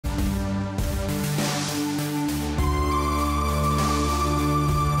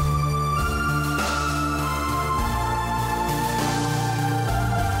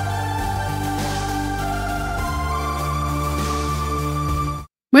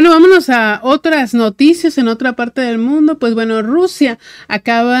Bueno, vámonos a otras noticias en otra parte del mundo. Pues bueno, Rusia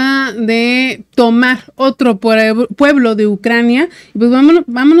acaba de tomar otro pueblo de Ucrania. Y pues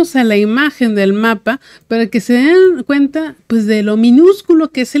vámonos a la imagen del mapa para que se den cuenta pues de lo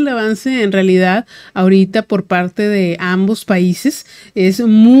minúsculo que es el avance en realidad ahorita por parte de ambos países. Es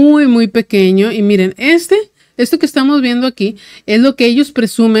muy, muy pequeño. Y miren, esto que estamos viendo aquí es lo que ellos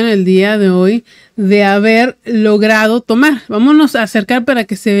presumen el día de hoy de haber logrado tomar. Vámonos a acercar para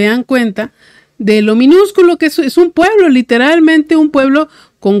que se vean cuenta de lo minúsculo que es un pueblo, literalmente un pueblo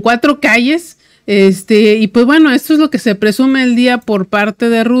con 4 calles. Y pues bueno, esto es lo que se presume el día por parte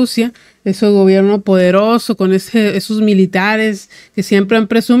de Rusia, ese gobierno poderoso con esos militares que siempre han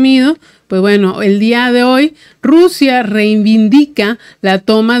presumido. Pues bueno, el día de hoy Rusia reivindica la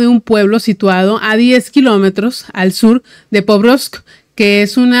toma de un pueblo situado a 10 kilómetros al sur de Pobrovsk, que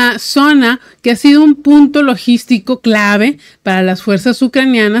es una zona que ha sido un punto logístico clave para las fuerzas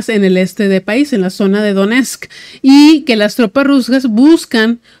ucranianas en el este del país, en la zona de Donetsk, y que las tropas rusas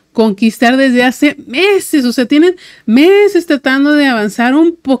buscan conquistar desde hace meses. O sea, tienen meses tratando de avanzar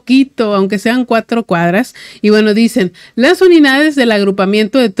un poquito, aunque sean 4 cuadras. Y bueno, dicen, las unidades del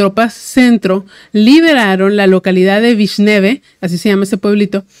agrupamiento de tropas centro liberaron la localidad de Vishneve, así se llama ese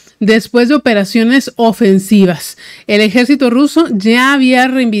pueblito, después de operaciones ofensivas. El ejército ruso ya había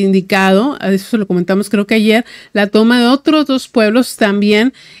reivindicado, eso lo comentamos creo que ayer, la toma de otros 2 pueblos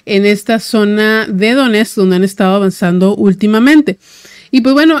también en esta zona de Donetsk, donde han estado avanzando últimamente. Y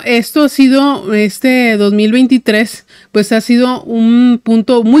pues bueno, esto ha sido, este 2023, pues ha sido un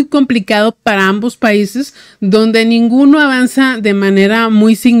punto muy complicado para ambos países, donde ninguno avanza de manera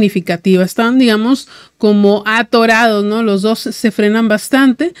muy significativa. Están, digamos, como atorados, ¿no? Los dos se frenan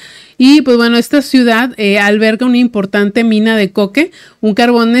bastante. Y pues bueno, esta ciudad alberga una importante mina de coque, un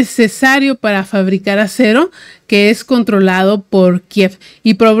carbón necesario para fabricar acero, que es controlado por Kiev.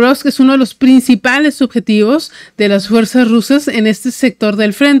 Y Pobrovsk es uno de los principales objetivos de las fuerzas rusas en este sector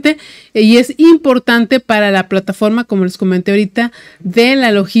del frente y es importante para la plataforma, como les comenté ahorita, de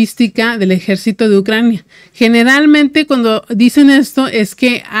la logística del ejército de Ucrania. Generalmente cuando dicen esto es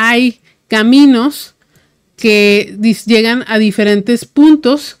que hay caminos que llegan a diferentes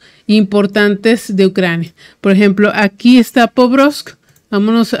puntos importantes de Ucrania. Por ejemplo, aquí está Pobrovsk.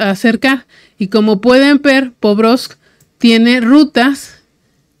 Vámonos a acercar. Y como pueden ver, Pobrovsk tiene rutas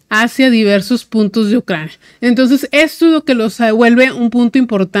hacia diversos puntos de Ucrania. Entonces, esto es lo que los vuelve un punto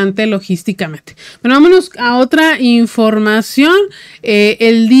importante logísticamente. Bueno, vámonos a otra información.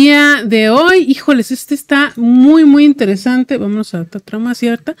 El día de hoy, híjoles, este está muy, muy interesante. Vamos a otra trama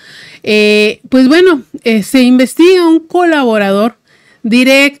cierta. Pues bueno, se investiga un colaborador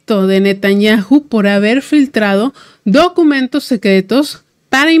directo de Netanyahu por haber filtrado documentos secretos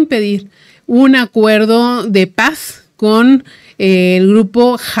para impedir un acuerdo de paz con el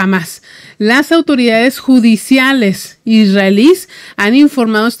grupo Hamas. Las autoridades judiciales israelíes han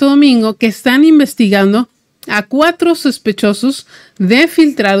informado este domingo que están investigando a 4 sospechosos de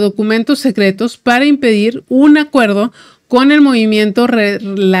filtrar documentos secretos para impedir un acuerdo con el movimiento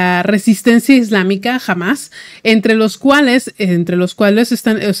la resistencia islámica Hamas, entre los cuales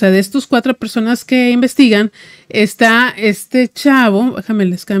están, o sea, de estos 4 personas que investigan, está este chavo, déjame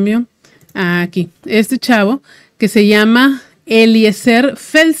les cambio aquí, este chavo que se llama Eliezer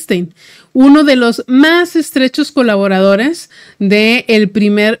Feldstein, uno de los más estrechos colaboradores del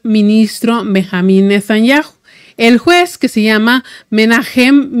primer ministro Benjamin Netanyahu. El juez, que se llama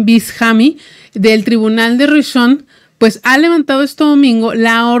Menahem Bishami, del tribunal de Rishon, pues ha levantado este domingo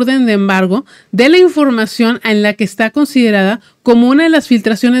la orden de embargo de la información en la que está considerada como una de las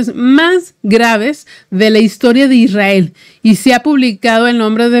filtraciones más graves de la historia de Israel. Y se ha publicado el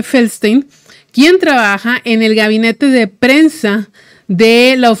nombre de Feldstein, quien trabaja en el gabinete de prensa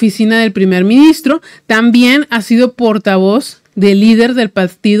de la oficina del primer ministro. También ha sido portavoz del líder del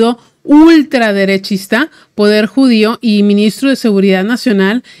partido ultraderechista Poder Judío y ministro de Seguridad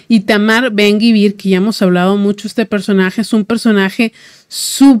Nacional Itamar Ben-Gvir, que ya hemos hablado mucho. Este personaje es un personaje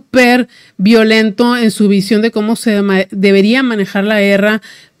súper violento en su visión de cómo se debería manejar la guerra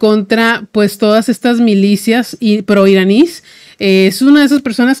contra pues todas estas milicias pro-iraníes. Es una de esas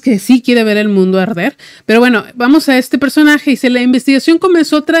personas que sí quiere ver el mundo arder. Pero bueno, vamos a este personaje. Dice, la investigación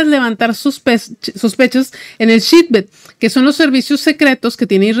comenzó tras levantar sospechas en el Shitbet, que son los servicios secretos que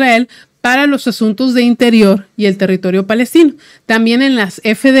tiene Israel para los asuntos de interior y el territorio palestino. También en las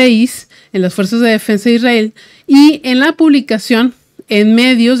FDIs, en las Fuerzas de Defensa de Israel, y en la publicación en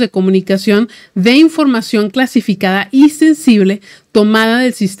medios de comunicación de información clasificada y sensible tomada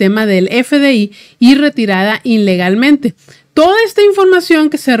del sistema del FDI y retirada ilegalmente. Toda esta información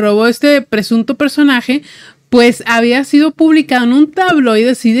que se robó este presunto personaje, pues había sido publicado en un tabloide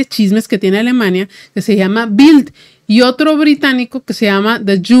así de chismes que tiene Alemania, que se llama Bild, y otro británico que se llama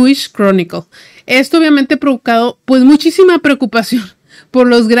The Jewish Chronicle. Esto obviamente ha provocado pues muchísima preocupación por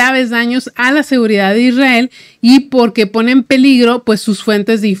los graves daños a la seguridad de Israel y porque pone en peligro pues sus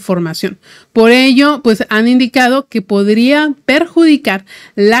fuentes de información. Por ello, pues han indicado que podría perjudicar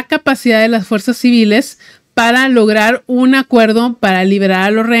la capacidad de las fuerzas civiles para lograr un acuerdo para liberar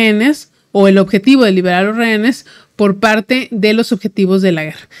a los rehenes, o el objetivo de liberar a los rehenes por parte de los objetivos de la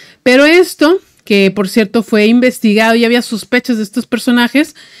guerra. Pero esto, que por cierto fue investigado y había sospechas de estos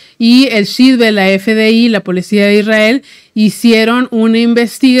personajes, y el SHID, la FDI, la Policía de Israel, hicieron una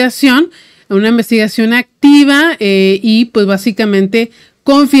investigación activa y pues básicamente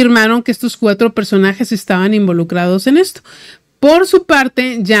confirmaron que estos 4 personajes estaban involucrados en esto. Por su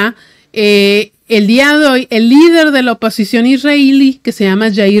parte, ya el día de hoy, el líder de la oposición israelí, que se llama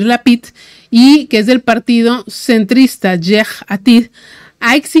Yair Lapid y que es del partido centrista Yesh Atid,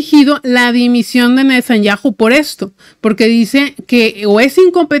 ha exigido la dimisión de Netanyahu por esto, porque dice que o es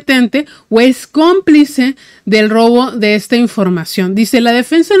incompetente o es cómplice del robo de esta información. Dice, la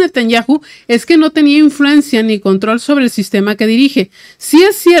defensa de Netanyahu es que no tenía influencia ni control sobre el sistema que dirige. Si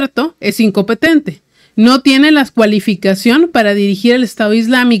es cierto, es incompetente. No tiene la cualificación para dirigir el Estado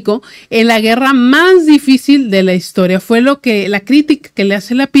Islámico en la guerra más difícil de la historia. Fue la crítica que le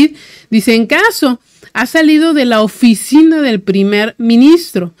hace Lapid. Dice, en caso ha salido de la oficina del primer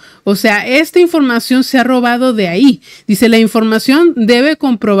ministro. O sea, esta información se ha robado de ahí. Dice, la información debe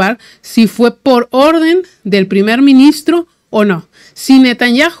comprobar si fue por orden del primer ministro o no. Si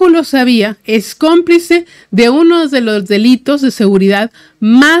Netanyahu lo sabía, es cómplice de uno de los delitos de seguridad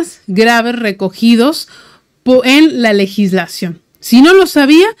más graves recogidos en la legislación. Si no lo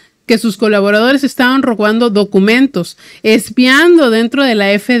sabía, que sus colaboradores estaban robando documentos, espiando dentro de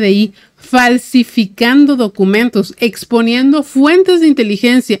la FDI, falsificando documentos, exponiendo fuentes de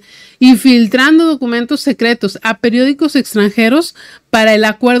inteligencia y filtrando documentos secretos a periódicos extranjeros para el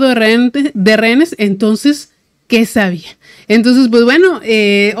acuerdo de rehenes, entonces, ¿qué sabía? Entonces, pues bueno,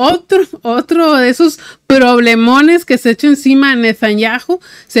 otro de esos problemones que se echa encima a Netanyahu.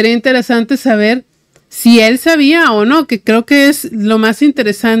 Sería interesante saber si él sabía o no, que creo que es lo más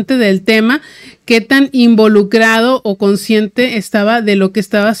interesante del tema, qué tan involucrado o consciente estaba de lo que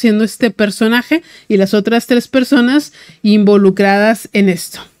estaba haciendo este personaje y las otras 3 personas involucradas en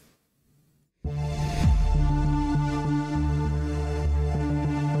esto.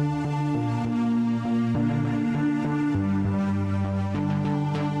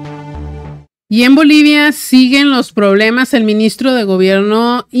 Y en Bolivia siguen los problemas. El ministro de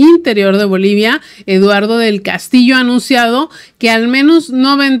Gobierno Interior de Bolivia, Eduardo del Castillo, ha anunciado que al menos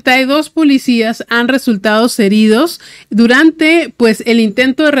 92 policías han resultado heridos durante pues, el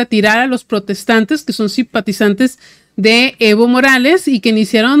intento de retirar a los protestantes que son simpatizantes de Evo Morales y que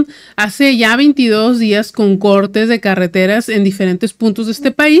iniciaron hace ya 22 días con cortes de carreteras en diferentes puntos de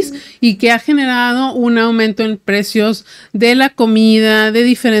este país y que ha generado un aumento en precios de la comida, de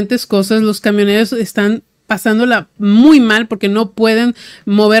diferentes cosas. Los camioneros están pasándola muy mal porque no pueden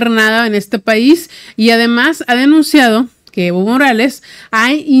mover nada en este país y además ha denunciado que Evo Morales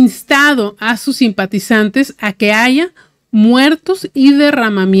ha instado a sus simpatizantes a que haya muertos y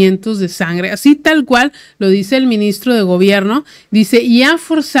derramamientos de sangre, así tal cual lo dice el ministro de Gobierno, dice, y ha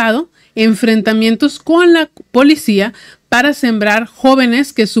forzado enfrentamientos con la policía para sembrar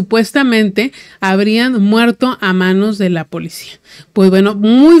jóvenes que supuestamente habrían muerto a manos de la policía. Pues bueno,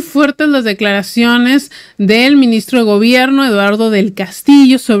 muy fuertes las declaraciones del ministro de Gobierno, Eduardo del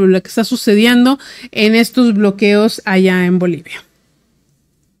Castillo, sobre lo que está sucediendo en estos bloqueos allá en Bolivia.